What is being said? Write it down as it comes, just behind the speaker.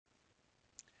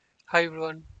Hi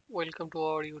everyone, welcome to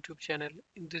our YouTube channel.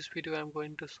 In this video, I'm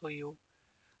going to show you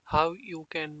how you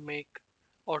can make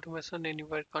automation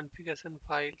anywhere configuration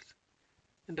files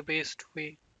in the best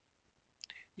way.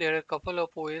 There are a couple of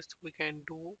ways we can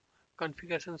do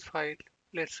configurations file.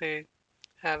 Let's say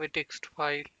have a text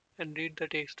file and read the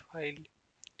text file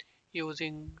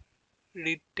using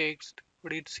read text,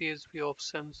 read CSV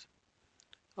options.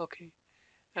 Okay,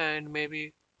 and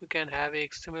maybe we can have a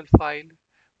XML file,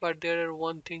 but there are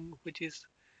one thing which is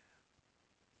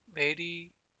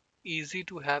very easy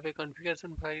to have a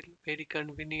configuration file, very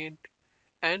convenient,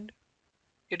 and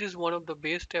it is one of the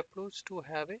best approach to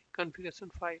have a configuration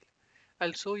file.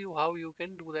 I'll show you how you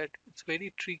can do that. It's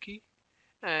very tricky,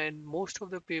 and most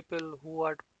of the people who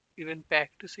are even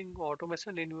practicing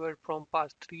automation anywhere from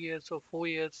past 3 years or 4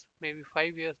 years, maybe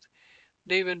 5 years,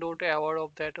 they even don't aware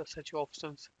of that or such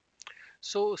options.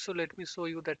 So let me show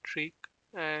you that trick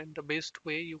and the best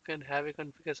way you can have a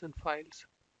configuration files.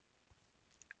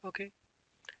 Okay,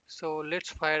 so let's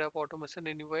fire up automation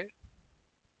anywhere.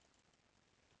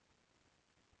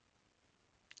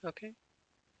 Okay,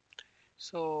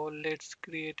 so let's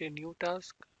create a new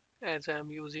task as I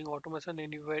am using automation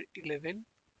anywhere 11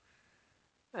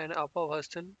 and upper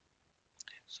version.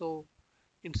 So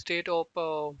instead of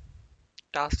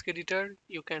task editor,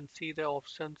 you can see the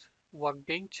options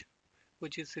workbench,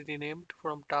 which is renamed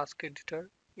from task editor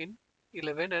in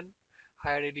 11 and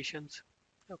higher editions.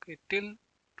 Okay, till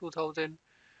 2000,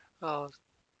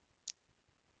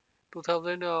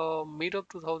 2000 mid of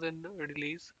 2000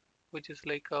 release, which is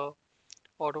like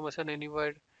automation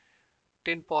anywhere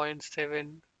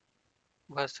 10.7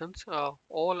 versions.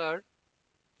 All are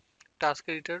task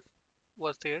editor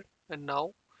was there, and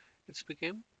now it's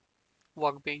became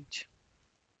workbench.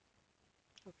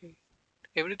 Okay,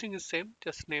 everything is same,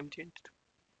 just name changed,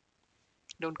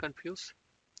 don't confuse.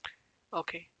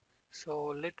 Okay, so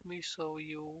let me show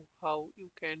you how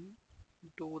you can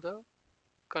do the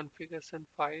configuration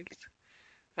files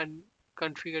and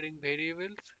configuring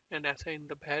variables and assign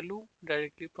the value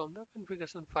directly from the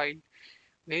configuration file.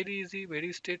 Very easy,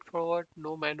 very straightforward,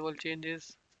 no manual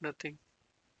changes, nothing.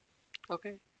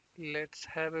 Okay, let's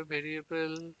have a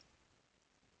variable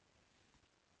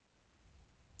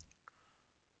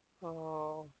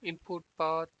input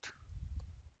path.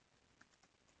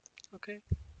 Okay,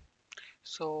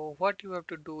 so what you have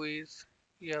to do is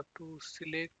you have to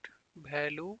select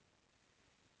value.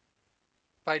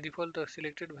 By default, the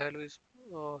selected value is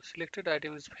selected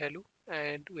item is value,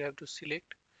 and we have to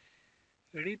select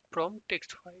read from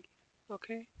text file.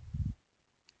 Okay,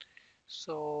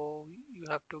 so you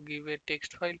have to give a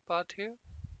text file path here.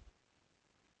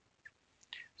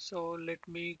 So let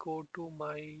me go to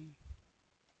my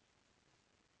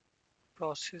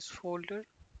process folder.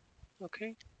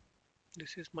 Okay,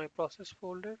 this is my process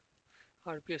folder.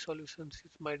 RPA solutions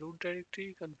is my root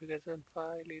directory. Configuration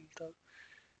file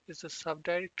is the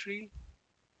subdirectory,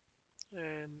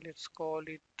 and let's call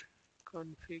it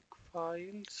config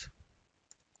files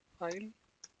file.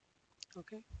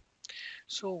 Okay,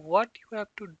 so what you have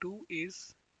to do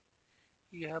is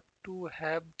you have to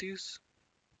have this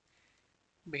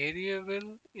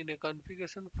variable in a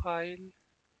configuration file.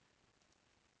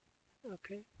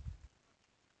 Okay,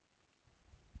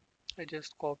 I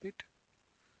just copy it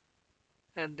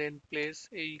and then place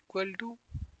a equal to,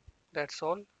 that's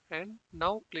all. And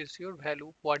now place your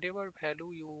value, whatever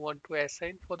value you want to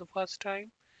assign for the first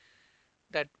time.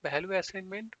 That value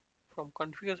assignment from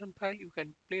configuration file, you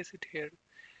can place it here.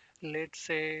 Let's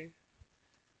say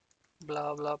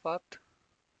blah blah path.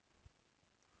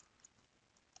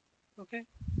 Okay,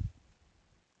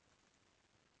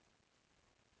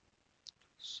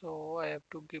 so I have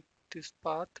to give this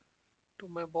path to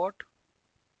my bot.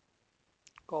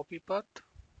 Copy path,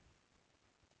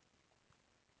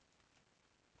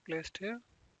 placed here.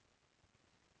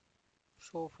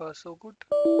 So far so good.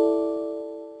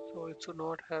 So it should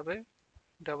not have a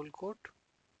double quote.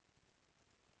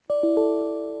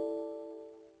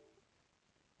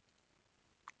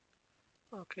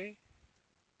 Okay,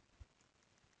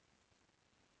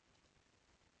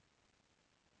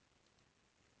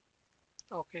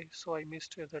 okay, so I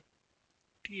missed the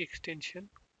T extension.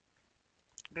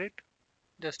 Great.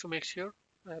 Just to make sure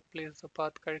I have placed the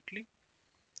path correctly,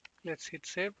 let's hit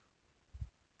save.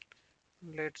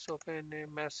 Let's open a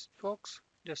message box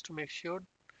just to make sure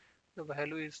the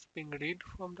value is being read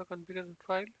from the configuration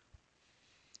file.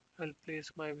 I'll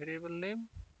place my variable name.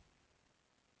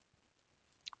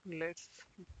 Let's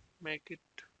make it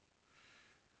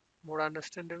more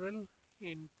understandable.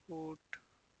 Input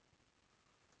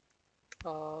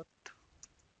path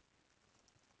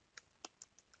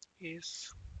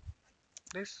is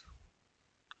this.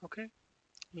 Okay,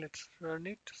 let's run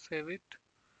it, save it,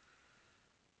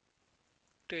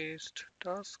 test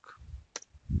task.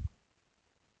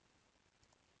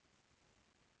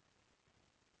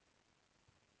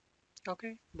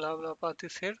 Okay, blah blah path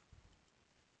is here.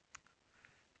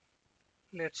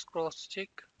 Let's cross check.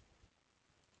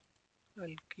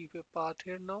 I'll keep a path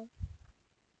here now.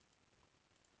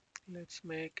 Let's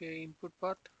make a input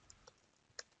path,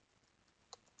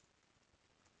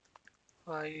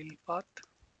 file path.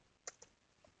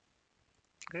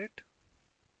 Great.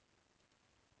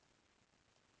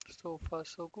 So far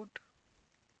so good.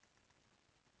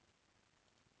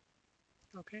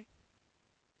 Okay,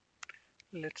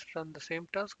 let's run the same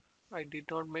task. I did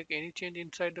not make any change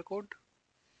inside the code,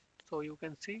 so you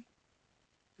can see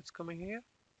it's coming here.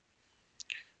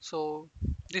 So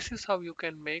this is how you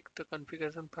can make the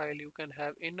configuration file. You can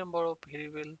have a number of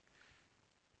variable.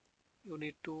 You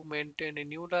need to maintain a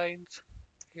new lines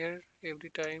here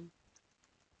every time.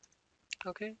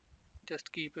 Okay,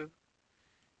 just keep a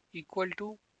equal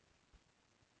to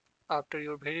after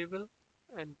your variable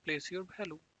and place your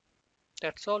value.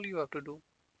 That's all you have to do.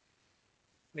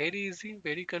 Very easy,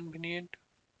 very convenient.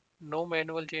 No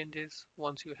manual changes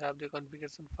once you have the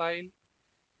configuration file.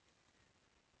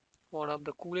 One of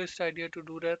the coolest idea to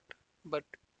do that, but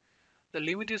the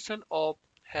limitation of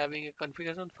having a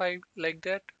configuration file like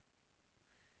that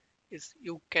is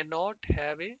you cannot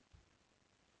have a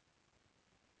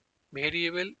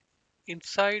variable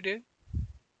inside a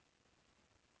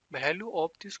value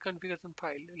of this configuration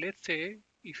file. Let's say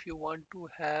if you want to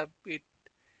have it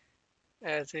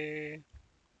as a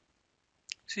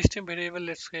system variable,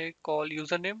 let's say call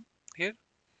username here,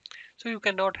 so you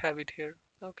cannot have it here.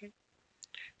 Okay,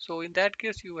 so in that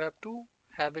case you have to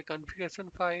have a configuration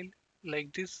file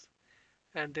like this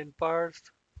and then parse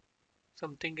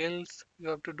something else you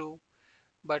have to do.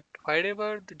 But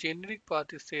wherever the generic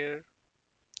path is there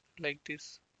like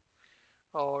this,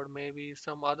 or maybe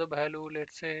some other value,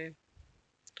 let's say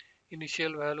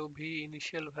initial value b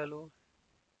initial value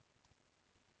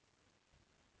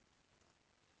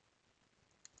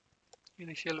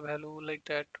like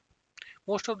that,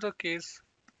 most of the case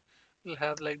will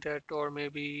have like that, or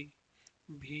maybe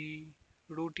v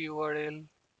root url,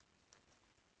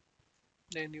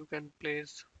 then you can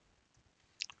place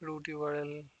root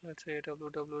url, let's say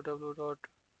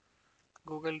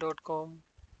www.google.com.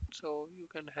 So you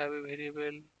can have a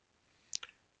variable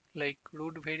like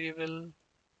root variable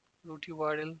root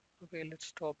url. Okay, let's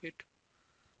stop it.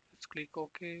 Let's click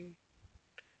OK.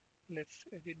 Let's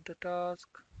edit the task.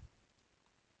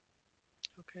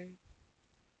 Okay,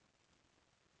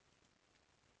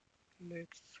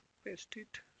 let's paste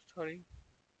it. Sorry,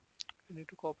 I need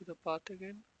to copy the path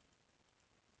again.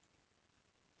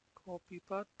 Copy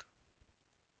path.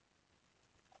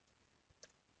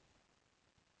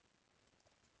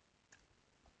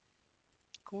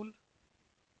 Cool.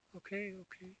 Okay,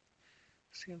 okay.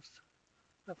 Seems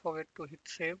I forget to hit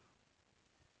save.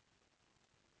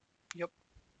 Yep,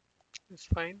 it's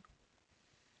fine.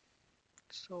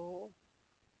 So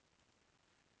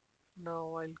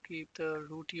now I'll keep the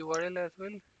root URL as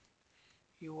well.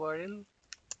 URL,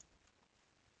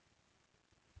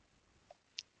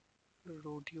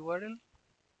 root URL.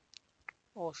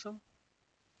 Awesome.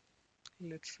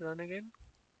 Let's run again.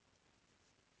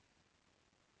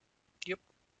 Yep,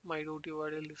 my root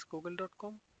URL is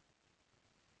google.com.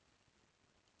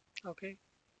 Okay,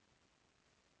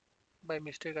 by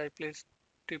mistake I placed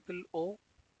triple O.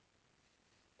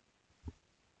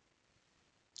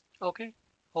 Okay,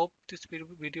 hope this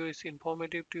video is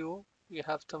informative to you. You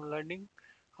have some learning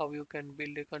how you can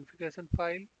build a configuration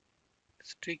file.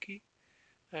 It's tricky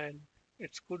and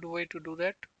it's good way to do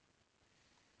that.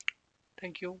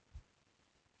 Thank you.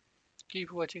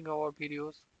 Keep watching our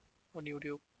videos on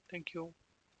YouTube. Thank you.